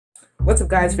What's up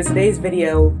guys, for today's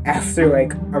video, after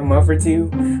like a month or two,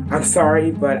 I'm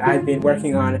sorry, but I've been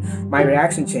working on my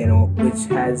reaction channel, which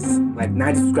has like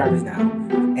 90 subscribers now,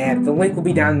 and the link will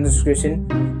be down in the description.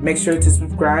 Make sure to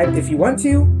subscribe if you want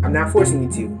to. I'm not forcing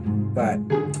you to, but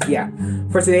yeah.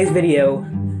 For today's video,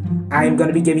 I am going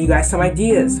to be giving you guys some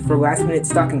ideas for last minute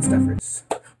stocking stuffers.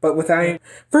 But without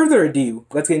further ado,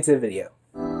 let's get into the video.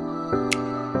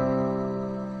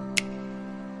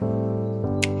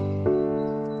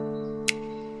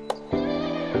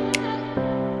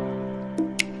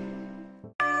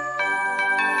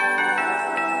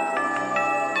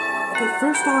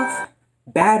 First off,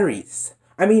 batteries.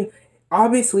 I mean,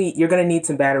 obviously you're gonna need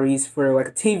some batteries for like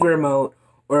a TV remote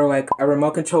or like a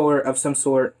remote controller of some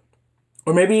sort,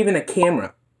 or maybe even a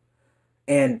camera.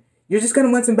 And you're just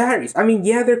gonna want some batteries. I mean,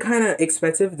 yeah, they're kind of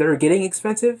expensive. They're getting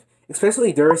expensive,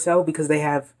 especially Duracell, because they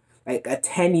have like a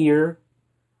 10-year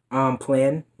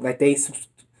plan. Like they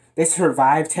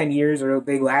survive 10 years, or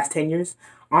they last 10 years.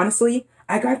 Honestly,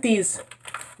 I got these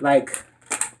like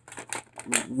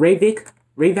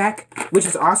Rayvac, which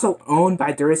is also owned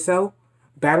by Duracell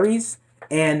batteries,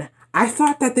 and I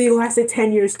thought that they lasted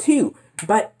 10 years too,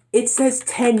 but it says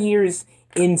 10 years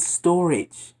in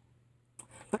storage.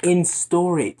 In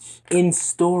storage.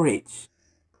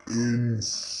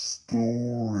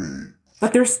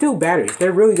 But they're still batteries.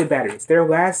 They're really good batteries. They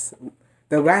last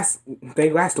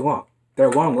long.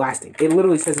 They're long lasting. It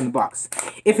literally says in the box.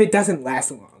 If it doesn't last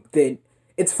long, then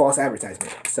it's false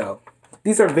advertisement. So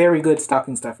these are very good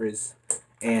stocking stuffers,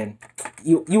 and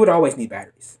you would always need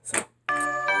batteries. So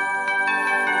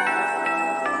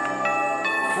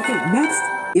okay, next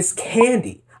is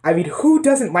candy. I mean, who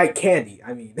doesn't like candy?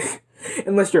 I mean,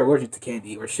 unless you're allergic to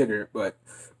candy or sugar, but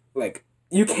like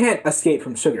you can't escape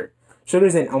from sugar.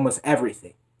 Sugar's in almost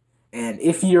everything. And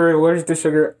if you're allergic to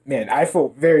sugar, man, I feel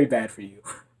very bad for you.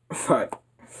 But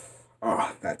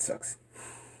oh, that sucks.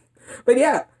 But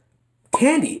yeah,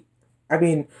 candy. I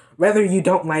mean, whether you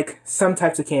don't like some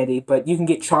types of candy, but you can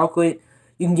get chocolate,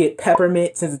 you can get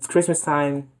peppermint since it's Christmas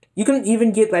time. You can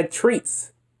even get like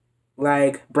treats,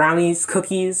 like brownies,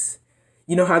 cookies.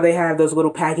 You know how they have those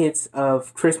little packets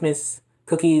of Christmas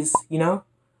cookies, you know?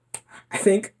 I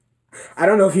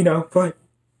don't know if you know, but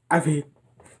I mean,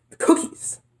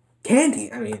 cookies,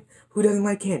 candy. I mean, who doesn't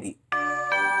like candy? You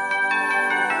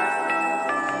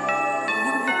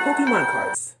can have Pokemon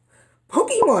cards.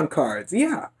 Pokemon cards,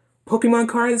 yeah. Pokemon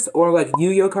cards or like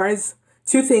Yu-Gi-Oh cards.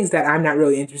 Two things that I'm not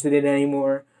really interested in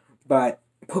anymore. But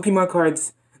Pokemon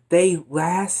cards, they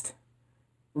last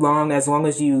long as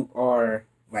you are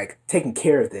like taking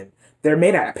care of them. They're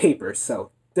made out of paper,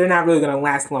 so they're not really going to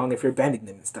last long if you're bending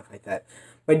them and stuff like that.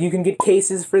 But you can get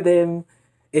cases for them.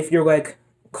 If you're like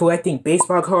collecting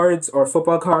baseball cards or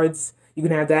football cards, you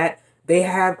can have that. They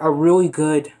have a really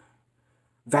good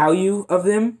value of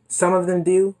them. Some of them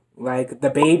do. Like the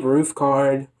Babe Ruth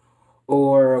card,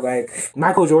 or like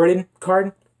Michael Jordan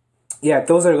card. Yeah,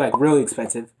 those are like really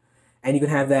expensive, and you can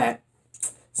have that.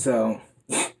 So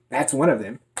that's one of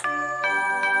them.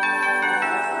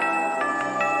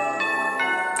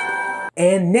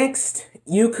 And next,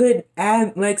 you could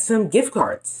add like some gift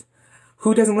cards.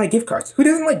 Who doesn't like gift cards? Who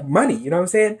doesn't like money? You know what I'm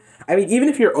saying? I mean, even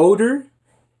if you're older,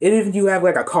 even if you have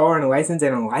like a car and a license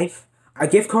and a life, a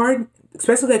gift card,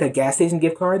 especially like a gas station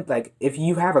gift card, like if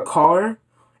you have a car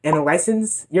and a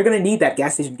license, you're going to need that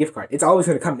gas station gift card. It's always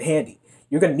going to come in handy.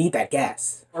 You're going to need that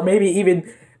gas. Or maybe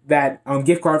even that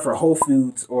gift card for Whole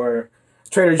Foods or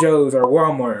Trader Joe's or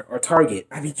Walmart or Target.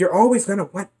 I mean, you're always going to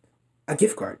want a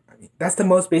gift card. I mean, that's the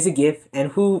most basic gift,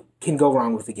 and who can go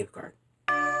wrong with a gift card?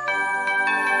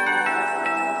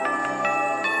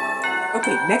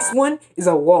 Okay, next one is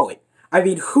a wallet. I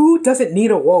mean, who doesn't need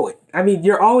a wallet? I mean,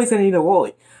 you're always going to need a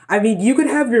wallet. I mean, you could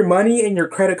have your money and your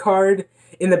credit card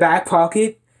in the back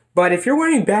pocket, but if you're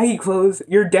wearing baggy clothes,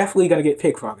 you're definitely going to get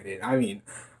pickpocketed. I mean,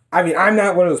 I'm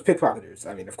not one of those pickpocketers,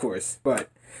 I mean, of course, but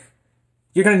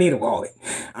you're going to need a wallet.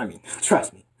 I mean,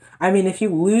 trust me. I mean, if you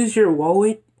lose your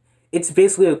wallet, it's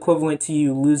basically equivalent to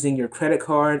you losing your credit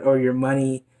card or your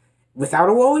money without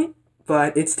a wallet,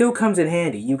 but it still comes in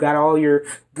handy. You got all your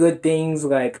good things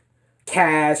like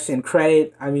cash and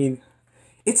credit. I mean,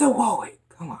 it's a wallet.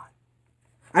 Come on.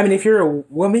 I mean, if you're a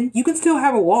woman, you can still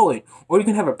have a wallet, or you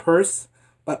can have a purse,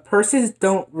 but purses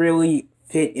don't really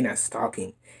fit in a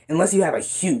stocking, unless you have a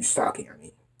huge stocking. I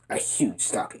mean, a huge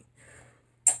stocking.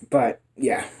 But,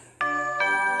 yeah.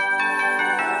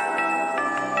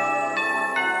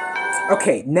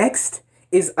 Okay, next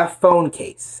is a phone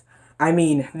case. I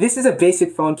mean, this is a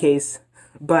basic phone case,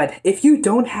 but if you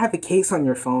don't have a case on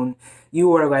your phone,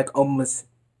 you are like almost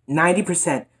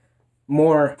 90%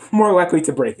 more likely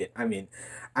to break it. I mean,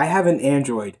 I have an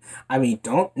Android. I mean,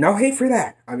 no hate for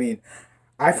that. I mean,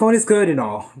 iPhone is good and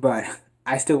all, but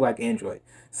I still like Android.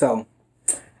 So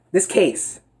this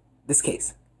case,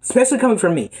 especially coming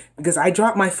from me, because I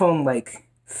dropped my phone like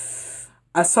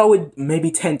a solid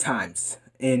maybe 10 times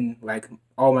in like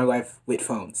all my life with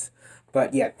phones.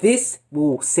 But yeah, this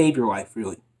will save your life,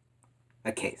 really.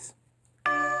 A case.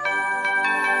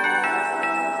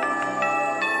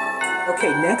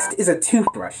 Okay, next is a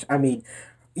toothbrush. I mean,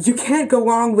 you can't go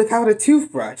wrong without a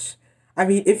toothbrush. I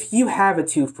mean, if you have a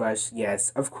toothbrush, yes,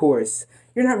 of course,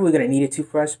 you're not really going to need a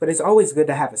toothbrush, but it's always good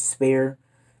to have a spare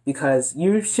because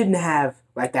you shouldn't have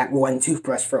like that one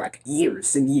toothbrush for like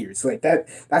years and years. Like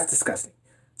that's disgusting.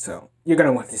 So, you're going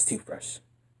to want this toothbrush.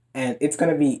 And it's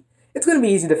going to be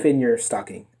easy to fit in your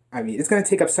stocking. I mean, it's going to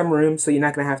take up some room, so you're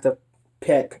not going to have to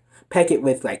peck it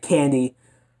with like candy.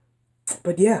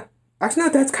 But yeah. Actually, no,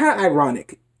 that's kind of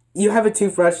ironic. You have a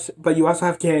toothbrush, but you also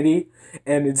have candy,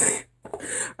 and it's...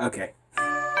 Okay.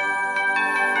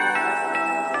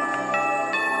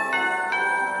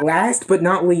 Last but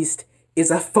not least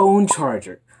is a phone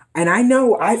charger. And I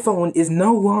know iPhone is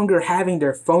no longer having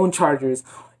their phone chargers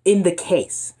in the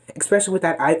case, especially with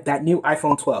that new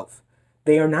iPhone 12.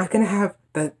 They are not going to have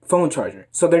the phone charger,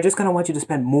 so they're just going to want you to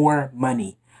spend more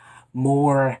money.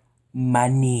 More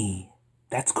money.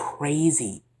 That's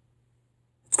crazy.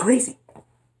 It's crazy.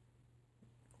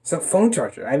 So phone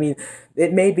charger. I mean,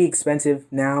 it may be expensive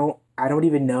now. I don't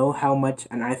even know how much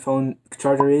an iPhone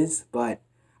charger is, but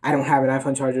I don't have an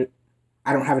iPhone charger.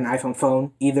 I don't have an iPhone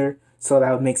phone either, so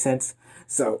that would make sense.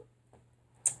 So,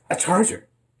 a charger.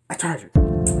 A charger.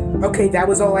 Okay, that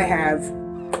was all I have.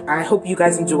 I hope you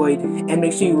guys enjoyed, and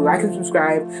make sure you like and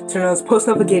subscribe, turn on those post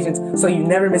notifications so you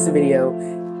never miss a video,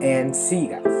 and see you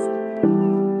guys.